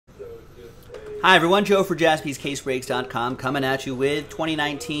Hi everyone, Joe for JaspysCaseBreaks.com coming at you with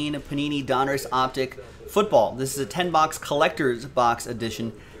 2019 Panini Donruss Optic Football. This is a 10-box collector's box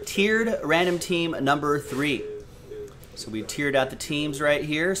edition, tiered random team number 3. So we tiered out the teams right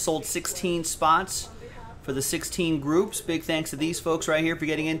here, sold 16 spots for the 16 groups. Big thanks to these folks right here for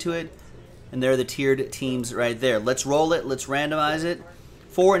getting into it. And they're the tiered teams right there. Let's roll it, let's randomize it.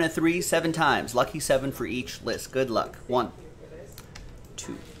 4 and a 3, 7 times. Lucky 7 for each list. Good luck. 1,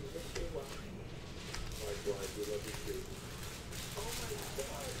 2,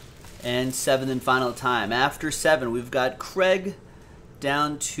 and 7th and final time. After 7, we've got Craig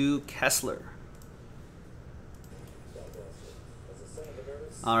down to Kessler.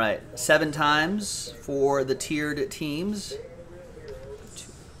 All right, 7 times for the tiered teams.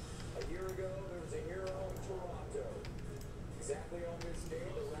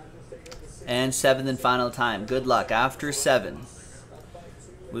 And 7th and final time. Good luck. After 7,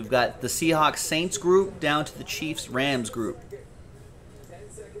 we've got the Seahawks Saints group down to the Chiefs Rams group.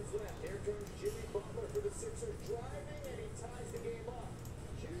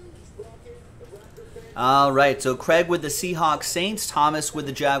 All right, so Craig with the Seahawks Saints, Thomas with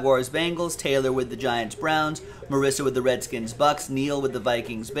the Jaguars Bengals, Taylor with the Giants Browns, Marissa with the Redskins Bucks, Neil with the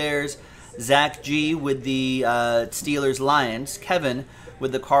Vikings Bears, Zach G with the Steelers Lions, Kevin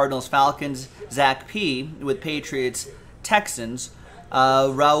with the Cardinals Falcons, Zach P with Patriots Texans,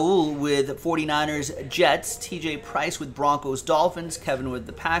 Raul with 49ers Jets, TJ Price with Broncos Dolphins, Kevin with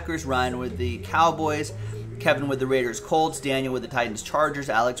the Packers, Ryan with the Cowboys, Kevin with the Raiders Colts, Daniel with the Titans Chargers,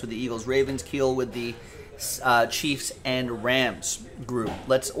 Alex with the Eagles Ravens, Keel with the Chiefs and Rams group.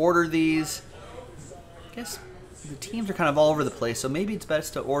 Let's order these. I guess the teams are kind of all over the place, so maybe it's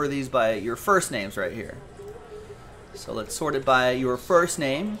best to order these by your first names right here. So let's sort it by your first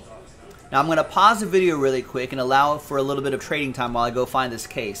name. Now I'm going to pause the video really quick and allow for a little bit of trading time while I go find this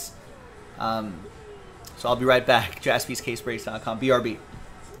case. So I'll be right back. JaspysCaseBreaks.com. BRB.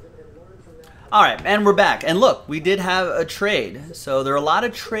 All right, and we're back. And look, we did have a trade. So there are a lot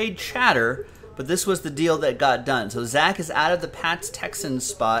of trade chatter, but this was the deal that got done. So Zach is out of the Pats-Texans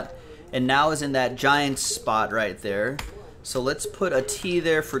spot and now is in that Giants spot right there. So let's put a T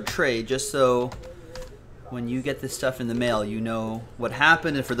there for trade just so when you get this stuff in the mail, you know what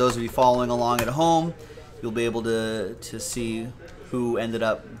happened. And for those of you following along at home, you'll be able to see who ended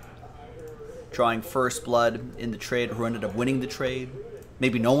up drawing first blood in the trade or who ended up winning the trade.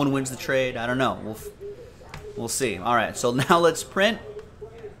 Maybe no one wins the trade. I don't know. We'll see. All right, so now let's print.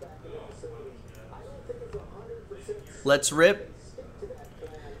 Let's rip.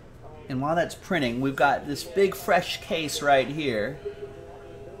 And while that's printing, we've got this big fresh case right here.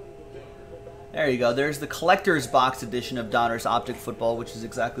 There you go. There's the collector's box edition of Donruss Optic Football, which is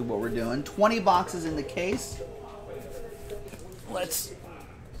exactly what we're doing. 20 boxes in the case. Let's...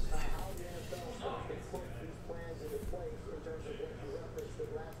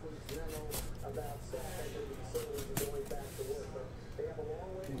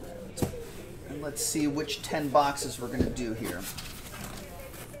 And let's see which 10 boxes we're going to do here.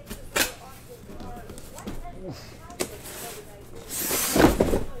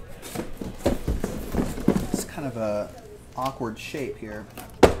 Kind of a awkward shape here.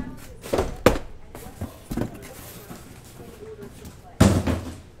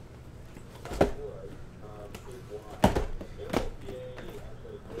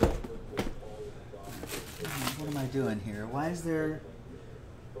 What am I doing here? Why is there...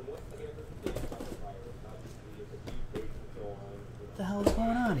 What the hell is going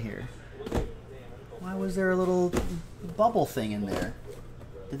on here? Why was there a little bubble thing in there?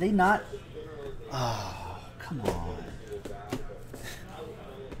 Did they not... Oh. Come on.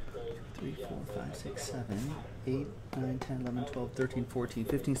 3, 4, 5, 6, 7, 8, 9, 10, 11, 12, 13, 14,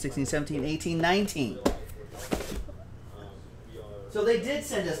 15, 16, 17, 18, 19. So they did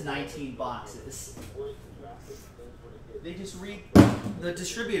send us 19 boxes. They just the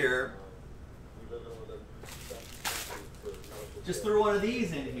distributor just threw one of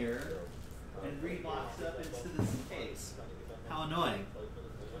these in here and reboxed up into this case. How annoying.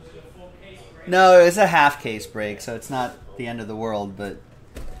 No, it's a half case break, so it's not the end of the world, but...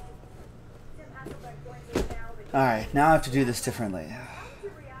 Alright, now I have to do this differently.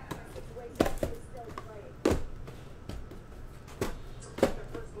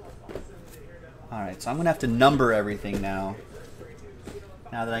 Alright, so I'm going to have to number everything now.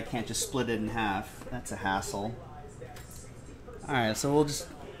 Now that I can't just split it in half. That's a hassle. Alright, so we'll just...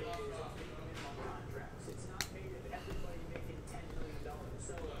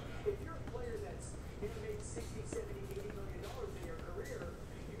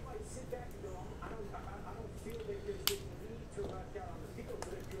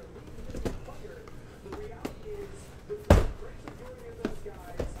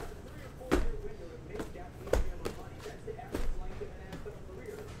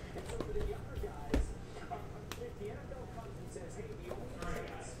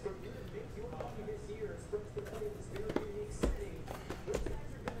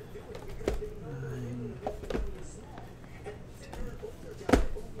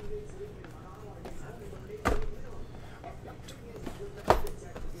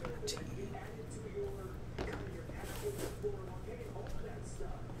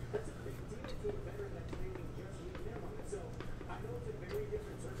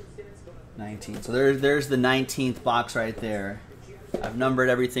 19. So there's the 19th box right there. I've numbered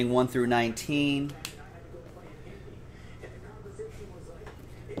everything 1 through 19.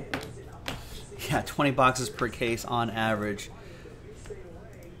 Yeah, 20 boxes per case on average.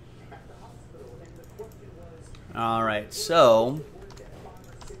 All right, so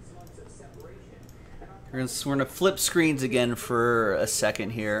we're gonna flip screens again for a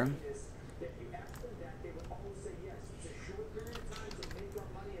second here.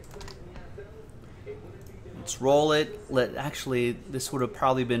 Let's roll it. Actually, this would have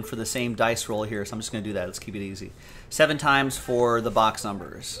probably been for the same dice roll here, so I'm just gonna do that. Let's keep it easy. 7 times for the box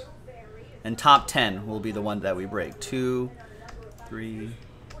numbers, and top 10 will be the one that we break. 2, 3,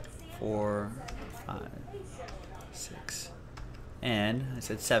 4, 5, 6, and I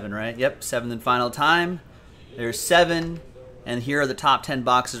said 7, right? Yep, 7th and final time. There's 7, and here are the top 10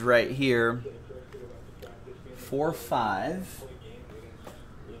 boxes right here. 4, 5.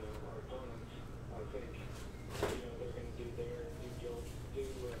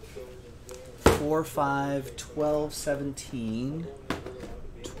 4, 5, 12, 17,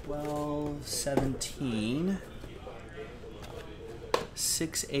 12, 17,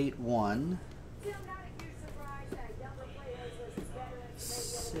 6, 8, 1,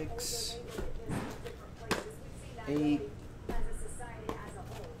 6, 8,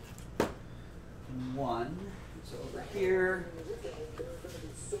 1. So over here,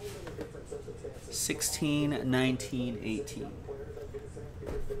 16, 19, 18.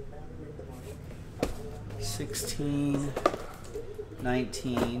 16,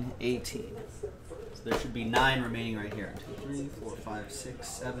 19, 18. So there should be 9 remaining right here. 2, 3, 4, 5, 6,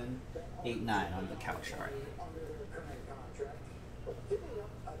 7, 8, 9 on the couch. All right.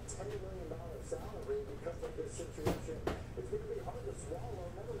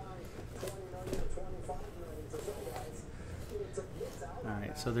 All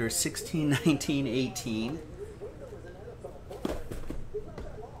right, so there's 16, 19, 18.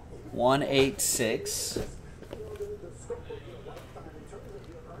 1, 8, 6.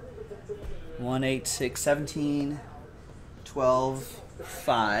 1, 8, 6, 17, 12,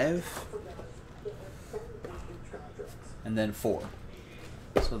 5, and then 4.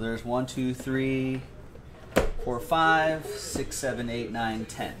 So there's 1, 2, 3, 4, 5, 6, 7, 8, 9,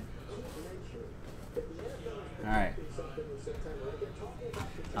 10. All right.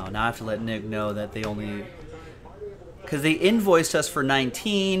 Oh, now I have to let Nick know that they only, because they invoiced us for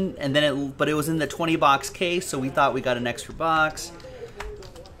 19, and then but it was in the 20 box case, so we thought we got an extra box.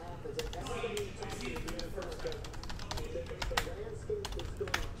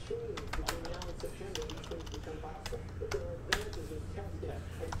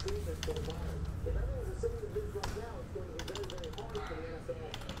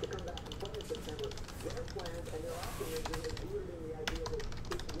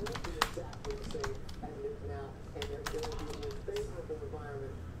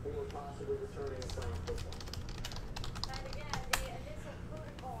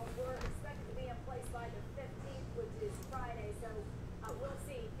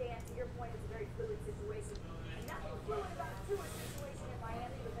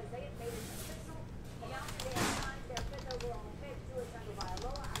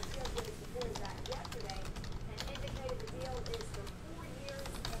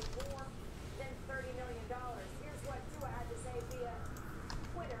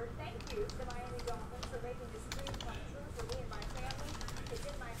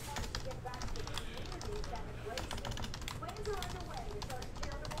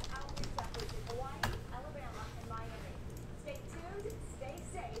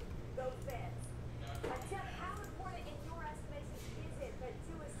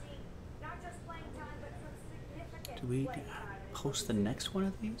 Do we post the next one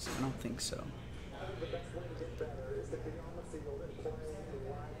of these? I don't think so.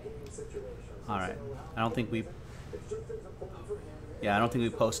 All right. I don't think we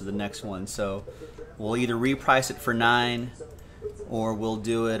posted the next one, so we'll either reprice it for 9 or we'll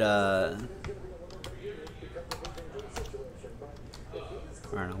do it I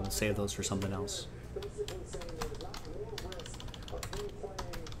don't know, we'll save those for something else.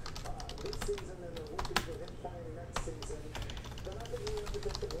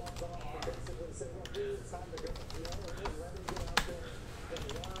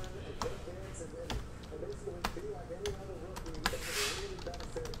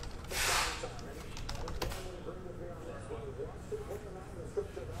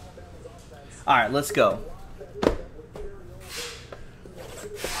 All right, let's go.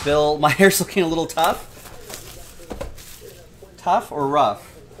 Bill, my hair's looking a little tough. Tough or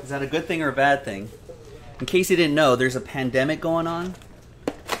rough? Is that a good thing or a bad thing? In case you didn't know, there's a pandemic going on.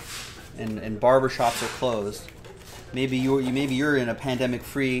 and barber shops are closed. Maybe you're in a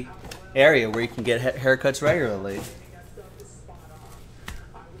pandemic-free area where you can get haircuts regularly.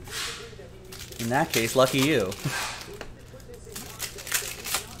 In that case, lucky you.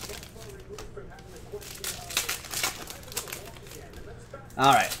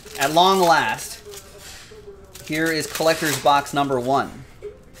 All right, at long last, here is collector's box number 1.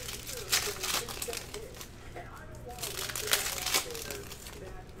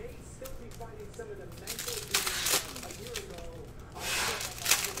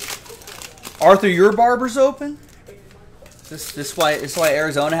 Arthur, your barber's open? This is why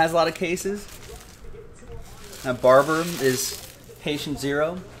Arizona has a lot of cases. That barber is patient 0.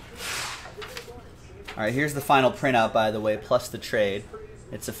 All right, here's the final printout, by the way, plus the trade.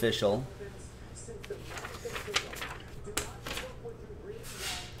 It's official.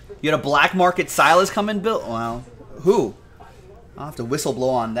 You had a black market Silas coming, Bill? Well, who? I'll have to whistle blow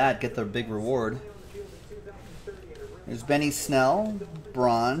on that, get the big reward. There's Benny Snell,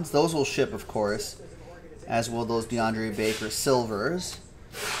 bronze. Those will ship, of course, as will those DeAndre Baker silvers.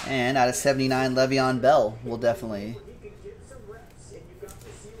 And out of 79, Le'Veon Bell will definitely.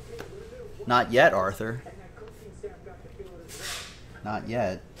 Not yet, Arthur. Not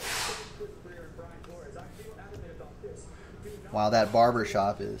yet. Wow, that barber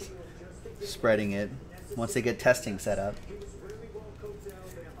shop is spreading it once they get testing set up.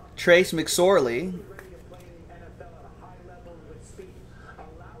 Trace McSorley.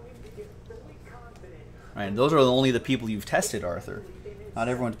 All right, those are only the people you've tested, Arthur. Not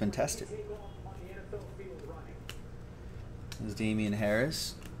everyone's been tested. This is Damian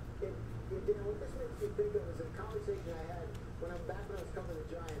Harris.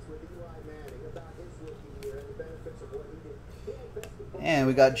 And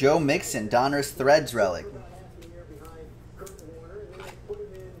we got Joe Mixon, Donruss Threads relic.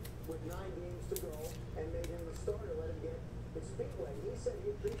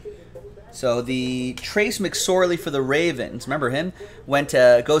 So the Trace McSorley for the Ravens, remember him?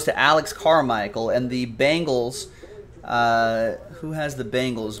 Goes to Alex Carmichael, and the Bengals. Who has the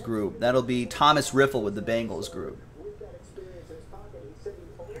Bengals group? That'll be Thomas Riffle with the Bengals group.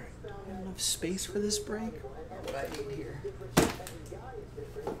 I have enough space for this break? What would I need here?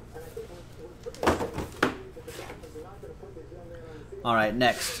 All right,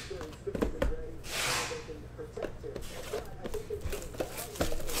 next.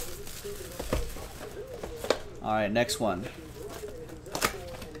 All right, next one.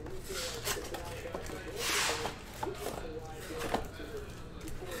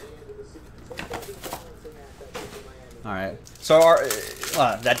 All right, so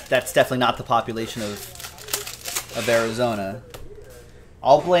that's definitely not the population of Arizona.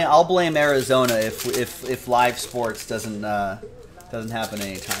 I'll blame Arizona if live sports doesn't happen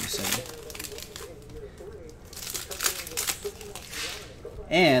anytime soon.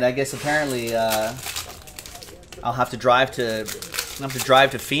 And I guess apparently I'll have to drive to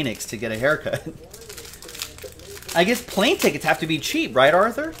Phoenix to get a haircut. I guess plane tickets have to be cheap, right,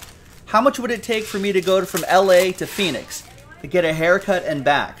 Arthur? How much would it take for me to go from LA to Phoenix to get a haircut and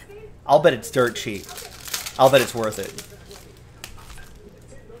back? I'll bet it's dirt cheap. I'll bet it's worth it.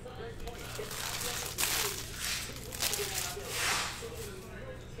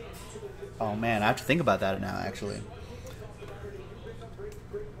 Oh man, I have to think about that now, actually.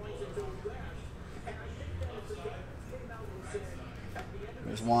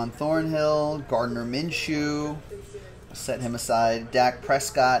 There's Juan Thornhill, Gardner Minshew. I'll set him aside. Dak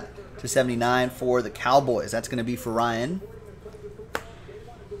Prescott to 79 for the Cowboys. That's going to be for Ryan.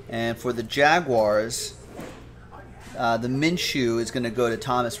 And for the Jaguars, the Minshew is going to go to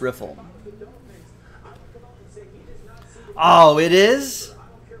Thomas Riffle. Oh, it is?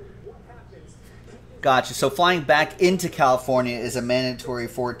 Gotcha. So flying back into California is a mandatory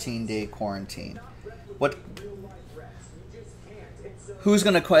 14-day quarantine. What? Who's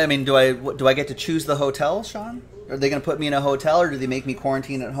going to? I mean, do I get to choose the hotel, Sean? Are they going to put me in a hotel, or do they make me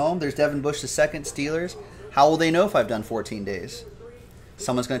quarantine at home? There's Devin Bush II, Steelers. How will they know if I've done 14 days?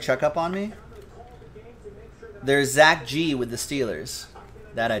 Someone's going to check up on me? There's Zach G with the Steelers.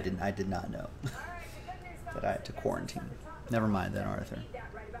 That I did not know. That I had to quarantine. Never mind then, Arthur.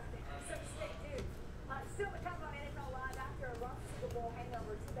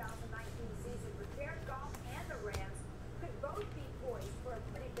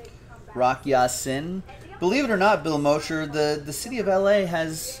 Rock Yassin. Believe it or not, Bill Mosher, the city of LA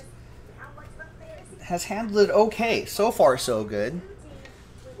has handled it okay. So far, so good.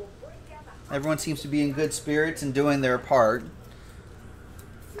 Everyone seems to be in good spirits and doing their part.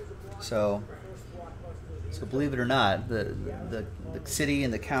 So, So believe it or not, the city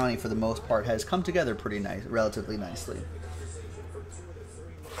and the county, for the most part, has come together pretty nice, relatively nicely.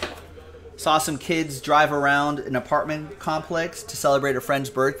 Saw some kids drive around an apartment complex to celebrate a friend's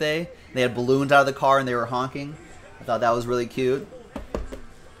birthday. They had balloons out of the car and they were honking. I thought that was really cute.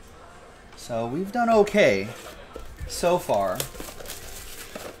 So we've done okay so far.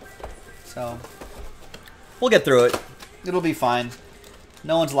 So we'll get through it. It'll be fine.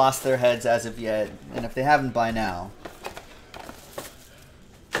 No one's lost their heads as of yet, and if they haven't by now.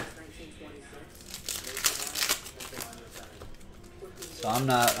 So I'm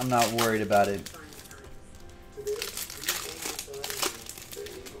not worried about it.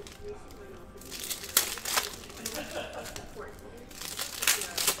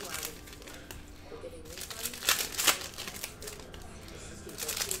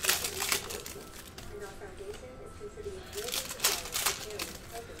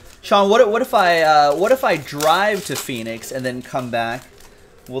 Sean, what if I drive to Phoenix and then come back?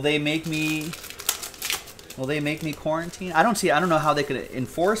 Will they make me quarantine? I don't know how they could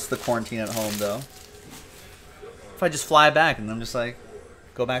enforce the quarantine at home though. If I just fly back and I'm just like,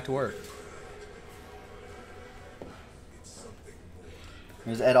 go back to work.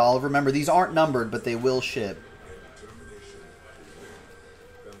 There's Ed Oliver. Remember, these aren't numbered, but they will ship.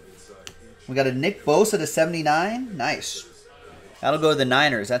 We got a Nick Bosa to 79. Nice. That'll go to the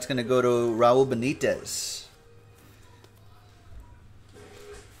Niners. That's going to go to Raul Benitez.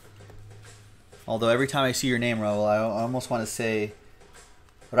 Although every time I see your name, Raul, I almost want to say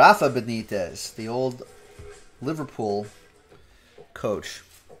Rafa Benitez, the old Liverpool coach.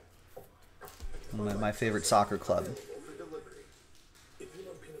 My favorite soccer club.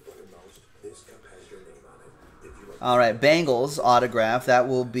 All right, Bengals autograph. That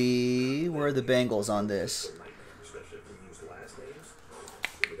will be... Where are the Bengals on this?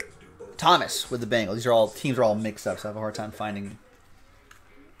 Thomas with the Bengals. These are all teams are all mixed up, so I have a hard time finding.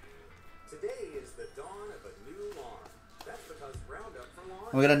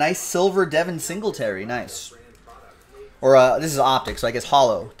 We got a nice silver Devin Singletary. Nice. Or this is Optic, so I guess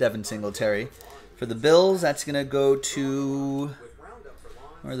hollow Devin Singletary. For the Bills, that's going to go to...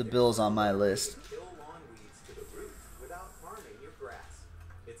 Where are the Bills on my list?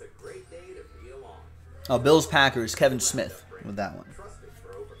 Oh, Bills Packers, Kevin Smith with that one.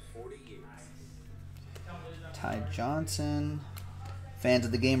 Ty Johnson. Fans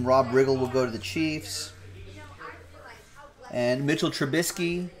of the game, Rob Riggle will go to the Chiefs. And Mitchell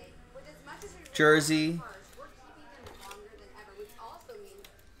Trubisky, jersey.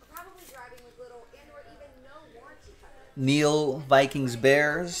 Neil, Vikings,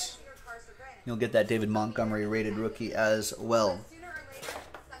 Bears. You'll get that David Montgomery rated rookie as well.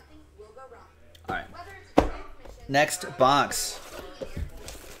 All right. Next box.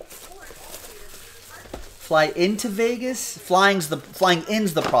 Fly into Vegas. Flying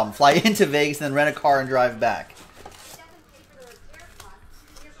in's the problem. Fly into Vegas and then rent a car and drive back.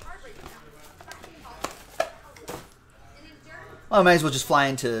 Well, I might as well just fly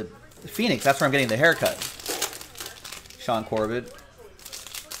into Phoenix. That's where I'm getting the haircut. Sean Corbett.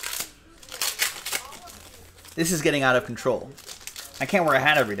 This is getting out of control. I can't wear a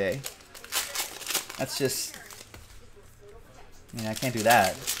hat every day. That's just... I mean, I can't do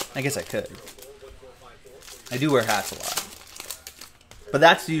that. I guess I could. I do wear hats a lot. But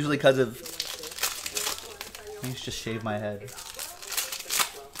that's usually because of... I used to just shave my head.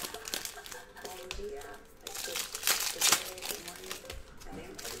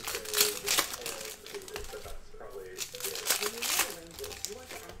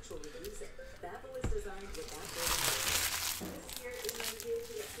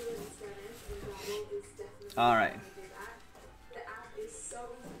 All right.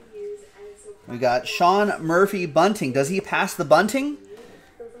 We got Sean Murphy Bunting. Does he pass the bunting?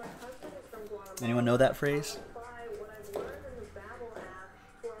 Anyone know that phrase?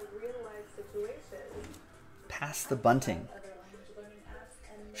 Pass the bunting.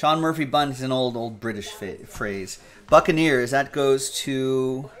 Sean Murphy Bunting is an old British phrase. Buccaneers, that goes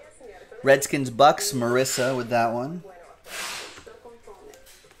to Redskins Bucks. Marissa with that one.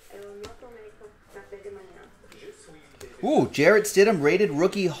 Ooh, Jarrett Stidham rated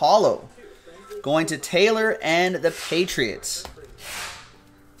rookie hollow. Going to Taylor and the Patriots.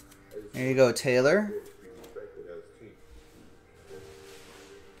 There you go, Taylor.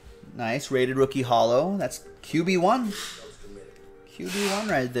 Nice, rated rookie hollow. That's QB1. QB1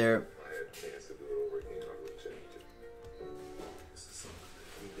 right there.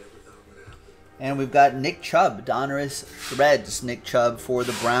 And we've got Nick Chubb, Donruss Threads, Nick Chubb for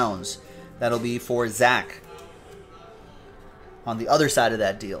the Browns. That'll be for Zach on the other side of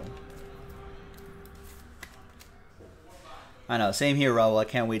that deal. I know. Same here, Raul. I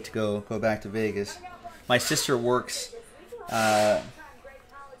can't wait to go back to Vegas. My sister works as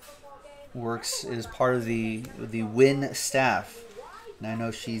part of the Win staff, and I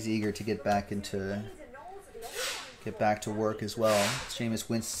know she's eager to get back to work as well. Jameis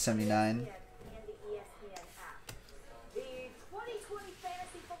Winston 79.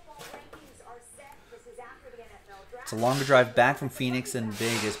 It's a longer drive back from Phoenix than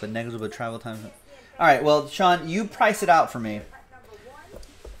Vegas, but negligible travel time. All right, well, Sean, you price it out for me.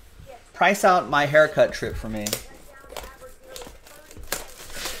 Price out my haircut trip for me.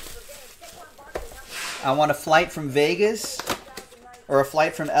 I want a flight from Vegas, or a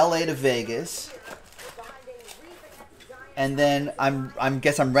flight from LA to Vegas, and then I'm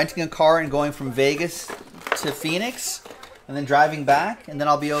renting a car and going from Vegas to Phoenix, and then driving back, and then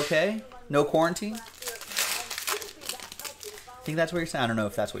I'll be okay. No quarantine. I think that's what you're saying. I don't know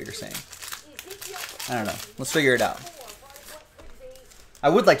if that's what you're saying. I don't know. Let's figure it out. I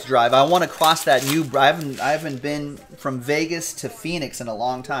would like to drive. I want to cross that new. I haven't been from Vegas to Phoenix in a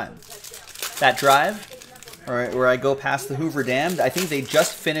long time. That drive, where I go past the Hoover Dam. I think they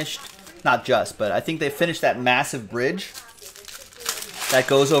just finished. Not just, but I think they finished that massive bridge that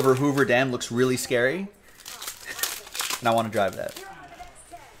goes over Hoover Dam. Looks really scary, and I want to drive that.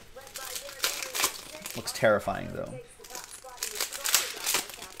 Looks terrifying though.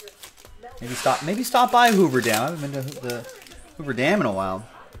 Maybe stop by Hoover Dam. I haven't been to the Hoover Dam in a while.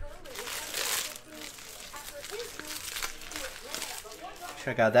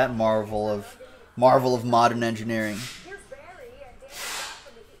 Check out that marvel of modern engineering.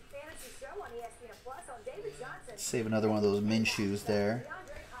 Save another one of those Minshew's there.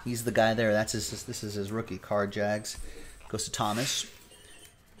 He's the guy there. This is his rookie card. Jags goes to Thomas.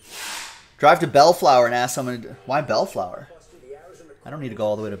 Drive to Bellflower and ask someone why Bellflower. I don't need to go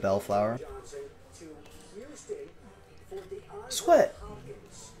all the way to Bellflower. Sweat.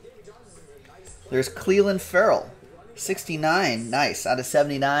 There's Cleveland Farrell. 69. Nice. Out of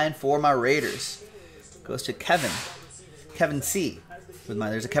 79 for my Raiders. Goes to Kevin. Kevin C.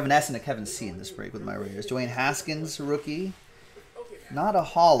 There's a Kevin S and a Kevin C in this break with my Raiders. Dwayne Haskins, rookie. Not a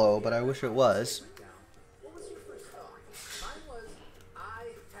hollow, but I wish it was.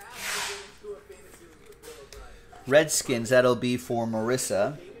 Redskins, that'll be for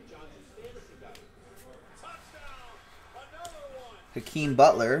Marissa. Hakeem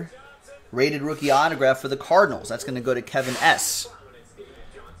Butler, rated rookie autograph for the Cardinals. That's going to go to Kevin S.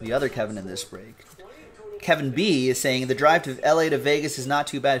 The other Kevin in this break. Kevin B is saying the drive to LA to Vegas is not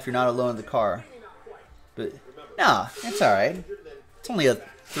too bad if you're not alone in the car. But, nah, it's all right. It's only a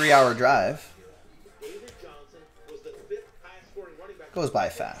 3-hour drive. Goes by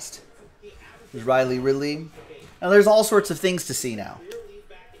fast. There's Riley Ridley. And there's all sorts of things to see now.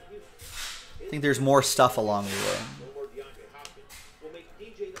 I think there's more stuff along the way.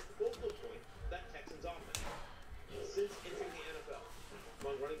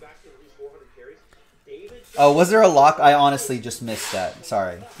 Oh, was there a lock? I honestly just missed that.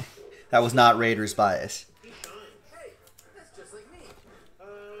 Sorry. That was not Raiders bias.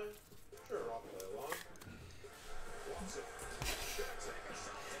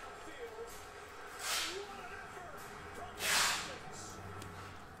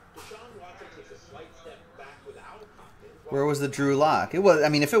 Where was the Drew lock? It was. I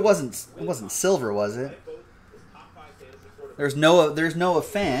mean, if it wasn't silver, was it? There's Noah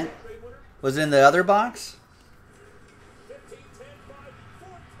Fant. Was it in the other box?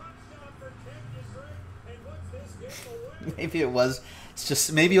 Maybe it was. It's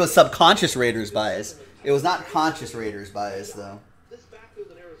just maybe it was subconscious Raiders bias. It was not conscious Raiders bias though.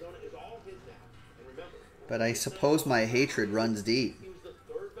 But I suppose my hatred runs deep.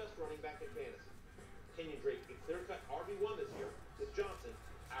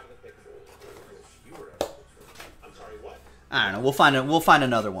 I don't know. We'll find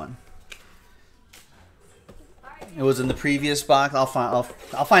another one. It was in the previous box. I'll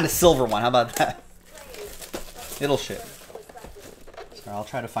find a silver one. How about that? It'll ship. Sorry, I'll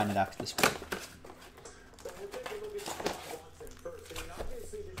try to find it after this break.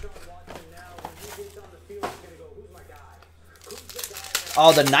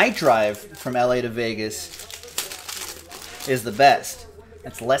 Oh, the night drive from LA to Vegas is the best.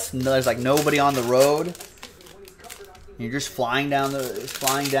 It's less. There's like nobody on the road. You're just flying down the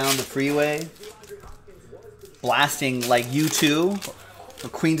freeway, blasting like U2 or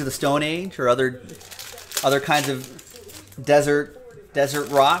Queens of the Stone Age or other kinds of desert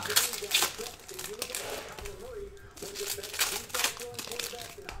rock.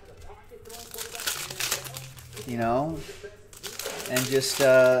 You know, and just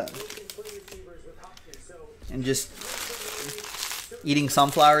eating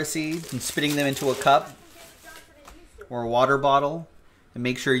sunflower seeds and spitting them into a cup or a water bottle, and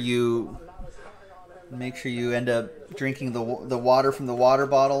make sure you end up drinking the water from the water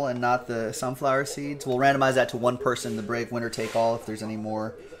bottle and not the sunflower seeds. We'll randomize that to one person in the break, winner take all, if there's any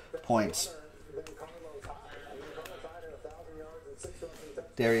more points.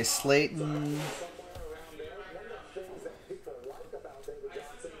 Darius Slayton.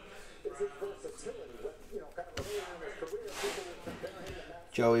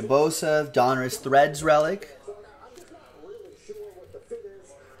 Joey Bosa, Donruss Threads relic.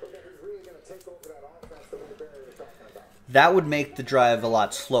 That would make the drive a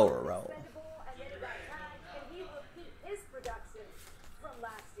lot slower, Raul.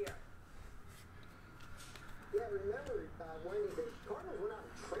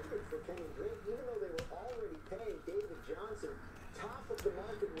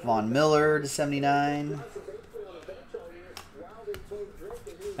 Von Miller to 79.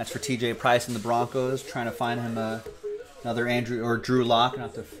 That's for TJ Price and the Broncos, trying to find him another Andrew or Drew Lock.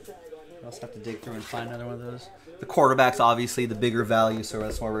 I'll also have to dig through and find another one of those. The quarterback's obviously the bigger value, so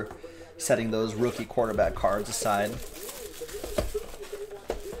that's why we're setting those rookie quarterback cards aside.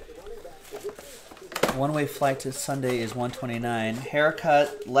 One-way flight to Sunday is $129.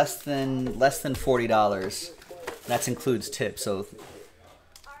 Haircut less than $40. That includes tips, so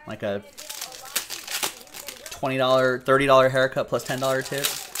like a $20, $30 haircut plus $10 tip,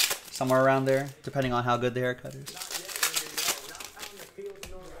 somewhere around there, depending on how good the haircut is.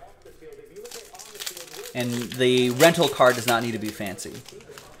 And the rental car does not need to be fancy.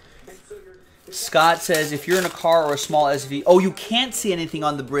 Scott says, if you're in a car or a small SUV, oh, you can't see anything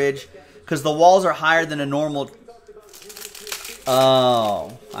on the bridge because the walls are higher than a normal.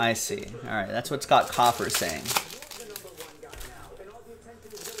 Oh, I see. All right, that's what Scott Coffer is saying.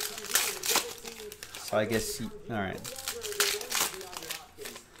 So I guess, all right.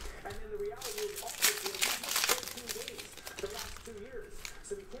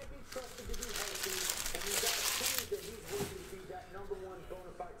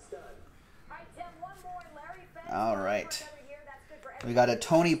 All right. We got a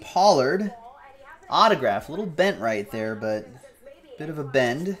Tony Pollard autograph. A little bent right there, but a bit of a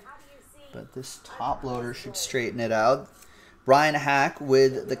bend. But this top loader should straighten it out. Brian Hack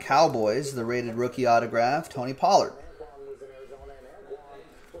with the Cowboys, the rated rookie autograph, Tony Pollard.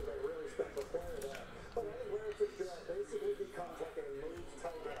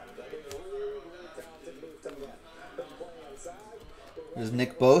 There's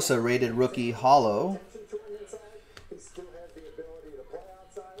Nick Bosa, rated rookie hollow.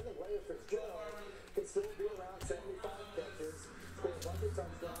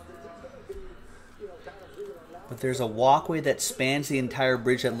 But there's a walkway that spans the entire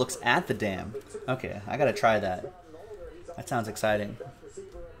bridge that looks at the dam. Okay, I gotta try that. That sounds exciting.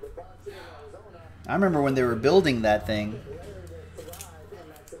 I remember when they were building that thing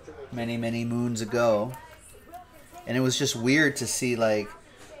many, many moons ago. And it was just weird to see, like,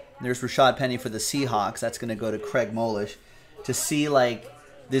 there's Rashad Penny for the Seahawks. That's going to go to Craig Molish. To see, like,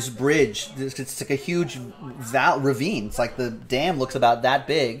 this bridge. It's like a huge ravine. It's like the dam looks about that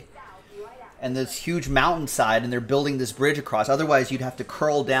big. And this huge mountainside, and they're building this bridge across. Otherwise, you'd have to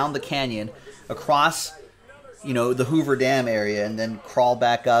curl down the canyon across, you know, the Hoover Dam area and then crawl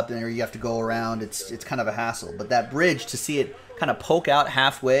back up, and you have to go around. It's kind of a hassle. But that bridge, to see it kind of poke out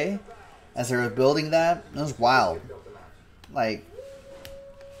halfway as they were building that, it was wild. Like,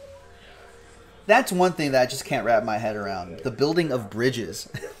 that's one thing that I just can't wrap my head around. The building of bridges.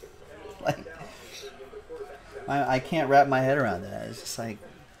 Like, I can't wrap my head around that. It's just like,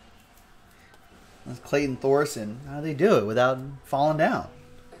 Clayton Thorson, how do they do it without falling down?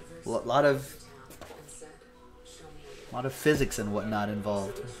 A lot of physics and whatnot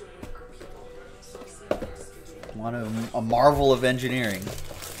involved. A marvel of engineering.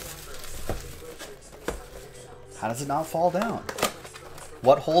 How does it not fall down?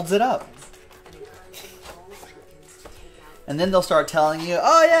 What holds it up? And then they'll start telling you,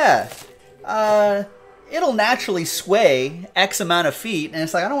 oh yeah, it'll naturally sway X amount of feet. And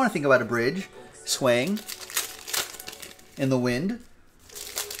it's like, I don't want to think about a bridge swaying in the wind.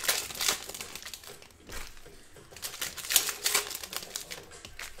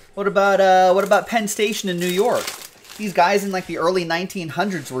 What about Penn Station in New York? These guys in like the early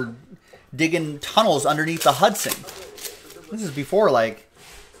 1900s were digging tunnels underneath the Hudson. This is before, like,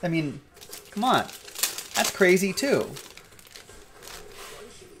 I mean, come on. That's crazy too.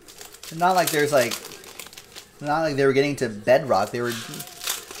 It's not like they were getting to bedrock. They were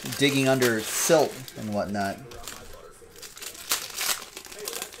digging under silt and whatnot.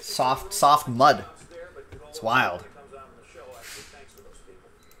 Soft mud. It's wild.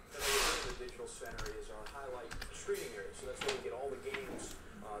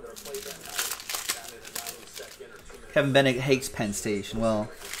 Kevin Bennett hates Penn Station. Well,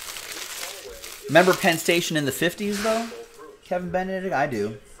 remember Penn Station in the 50s, though? Kevin Bennett? I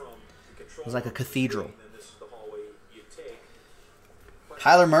do. It was like a cathedral.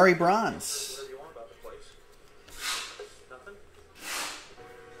 Kyler Murray bronze.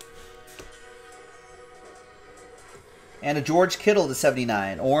 And a George Kittle to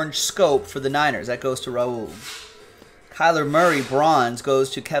 79. Orange scope for the Niners. That goes to Raul. Kyler Murray bronze goes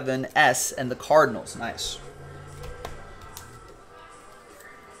to Kevin S. and the Cardinals. Nice.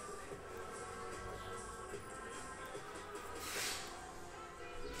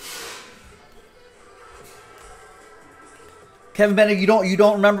 Kevin Bennett, you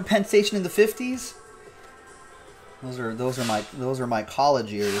don't remember Penn Station in the 50s? Those are my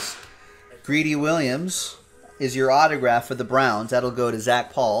college years. Greedy Williams is your autograph for the Browns. That'll go to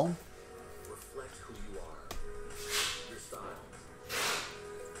Zach Paul. Reflect who you are, your style,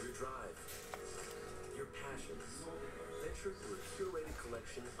 your drive, your passions. Venture through a curated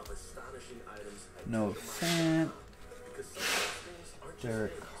collection of astonishing items. No Fant.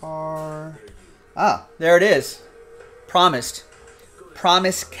 Derek Carr. Ah, there it is. Promised.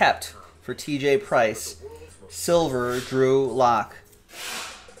 Promise kept for TJ Price. Silver Drew Lock.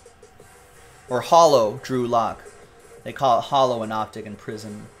 Or hollow Drew Lock. They call it hollow in Optic and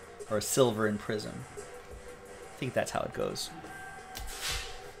Prism. Or silver in Prism. I think that's how it goes.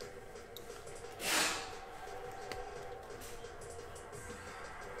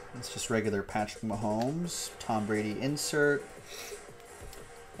 It's just regular Patrick Mahomes. Tom Brady insert.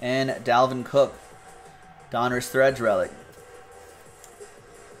 And Dalvin Cook. Donruss Threads relic.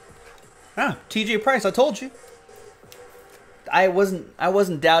 Ah, TJ Price, I told you. I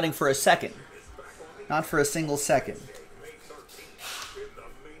wasn't doubting for a second. Not for a single second.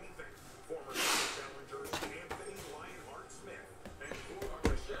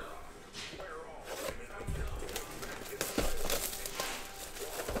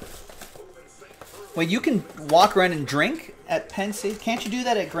 Wait, you can walk around and drink at Penn State? Can't you do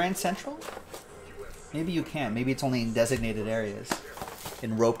that at Grand Central? Maybe you can. Maybe it's only in designated areas.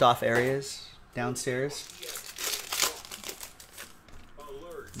 In roped off areas downstairs.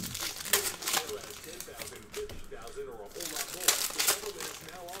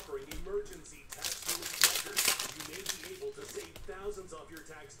 Thousands off your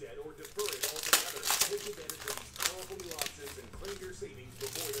tax debt or defer it altogether. Take advantage of these powerful new options and claim your savings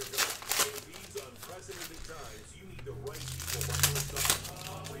before they're gone. In these unprecedented times, you need the right people by your side.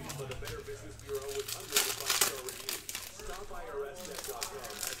 Operating for the Better Business Bureau with hundreds of five-star reviews. StopIRSnet.com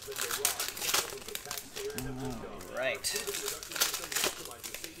has been the rock thousands of taxpayers have moved on. Right.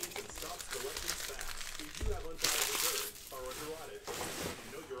 Maximizes savings and stops collections fast. If you have unfiled returns or under audit,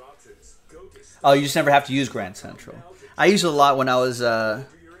 you know your options. Go to Oh, you just never have to use Grand Central. I used it a lot when I was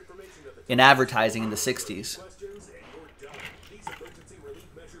in advertising in the 60s.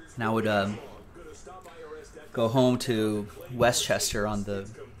 And I would go home to Westchester on the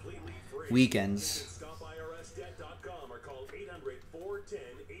weekends.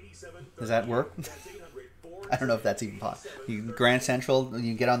 Does that work? I don't know if that's even possible. Grand Central,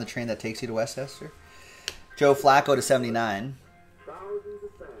 you get on the train that takes you to Westchester. Joe Flacco to 79.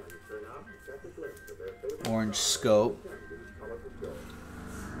 Orange scope.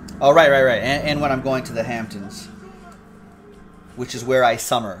 Oh, right. And when I'm going to the Hamptons, which is where I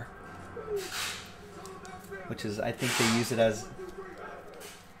summer. Which is, I think they use it as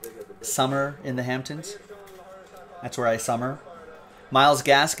summer in the Hamptons. That's where I summer. Myles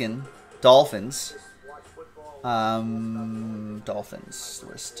Gaskin, Dolphins. Dolphins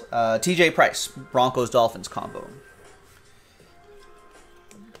list. TJ Price, Broncos-Dolphins combo.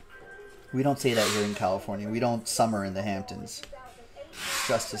 We don't say that here in California. We don't summer in the Hamptons.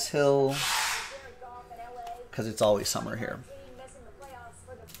 Justice Hill, because it's always summer here.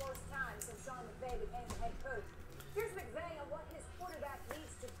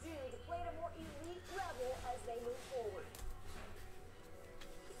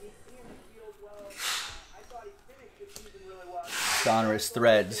 Donruss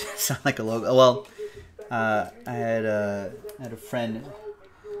Threads sound like a logo. Well, I had a friend.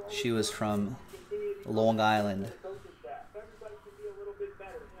 She was from Long Island.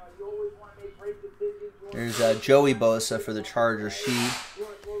 There's Joey Bosa for the Chargers.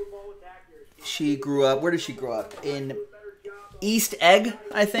 She grew up. Where did she grow up? In East Egg,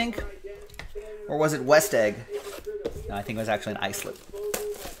 I think, or was it West Egg? No, I think it was actually in Islip.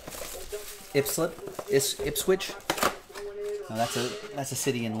 Ipswich. No, that's a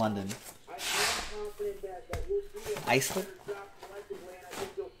city in London. Islip.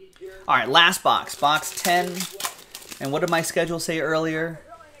 All right, last box. Box 10. And what did my schedule say earlier?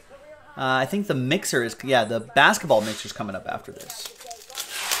 I think the mixer is, yeah, the basketball mixer is coming up after this.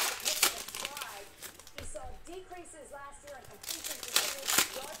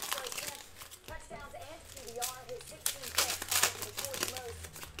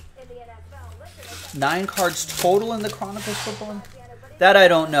 Nine cards total in the Chronicles football? That I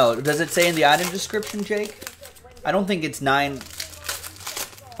don't know. Does it say in the item description, Jake? I don't think it's 9.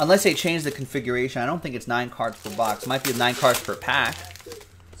 Unless they change the configuration, I don't think it's 9 cards per box. It might be 9 cards per pack.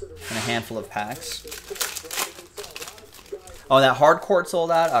 And a handful of packs. Oh, that hard court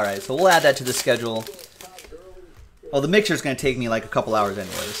sold out? Alright, so we'll add that to the schedule. Well, the mixer's going to take me like a couple hours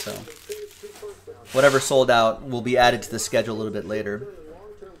anyway, so. Whatever sold out will be added to the schedule a little bit later.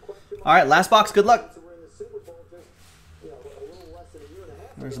 Alright, last box. Good luck.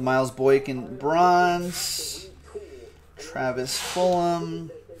 There's Miles Boykin bronze. Travis Fulham.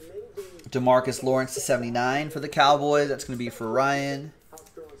 DeMarcus Lawrence to 79 for the Cowboys. That's going to be for Ryan.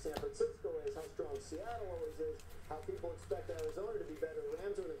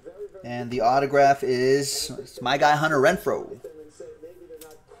 And the autograph is it's my guy Hunter Renfrow.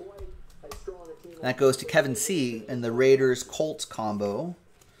 That goes to Kevin C. in the Raiders-Colts combo.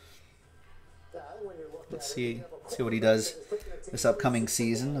 Let's see what he does this upcoming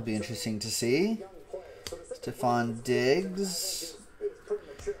season. It'll be interesting to see. Stephon Diggs.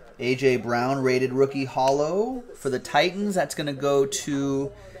 A.J. Brown, rated rookie hollow. For the Titans, that's going to go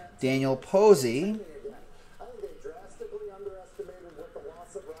to Daniel Posey.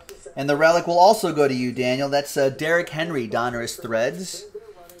 And the relic will also go to you, Daniel. That's Derrick Henry, Donruss Threads.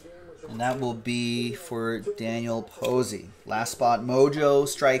 And that will be for Daniel Posey. Last spot, Mojo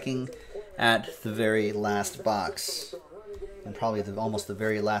striking at the very last box. And probably almost the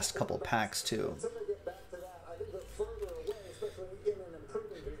very last couple packs, too.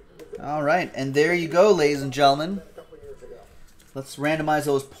 All right, and there you go, ladies and gentlemen. Let's randomize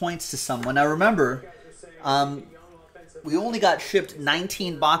those points to someone. Now, remember, we only got shipped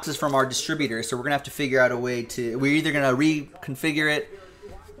 19 boxes from our distributor, so we're going to have to figure out a way to... We're either going to reconfigure it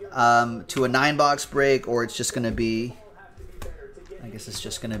to a 9-box break, or it's just going to be... I guess it's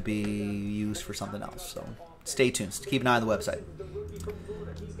just going to be used for something else. So stay tuned. Keep an eye on the website.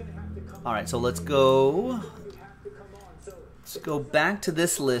 All right, so let's go back to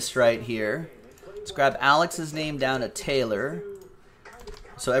this list right here. Let's grab Alex's name down to Taylor.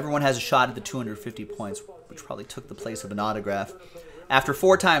 So everyone has a shot at the 250 points, which probably took the place of an autograph. After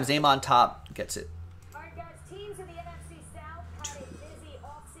 4 times, name on top gets it. 2,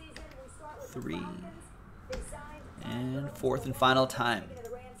 3, and 4th and final time.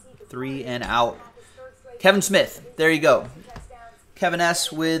 3 and out. Kevin Smith, there you go. Kevin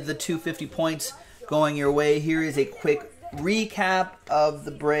S. with the 250 points going your way. Here is a quick recap of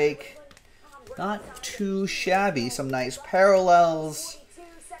the break. Not too shabby. Some nice parallels.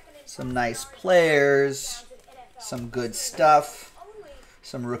 Some nice players. Some good stuff.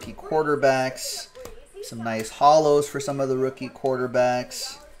 Some rookie quarterbacks. Some nice hollows for some of the rookie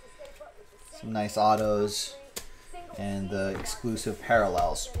quarterbacks. Some nice autos. And the exclusive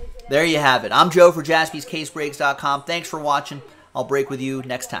parallels. There you have it. I'm Joe for JaspysCaseBreaks.com. Thanks for watching. I'll break with you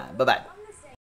next time. Bye-bye.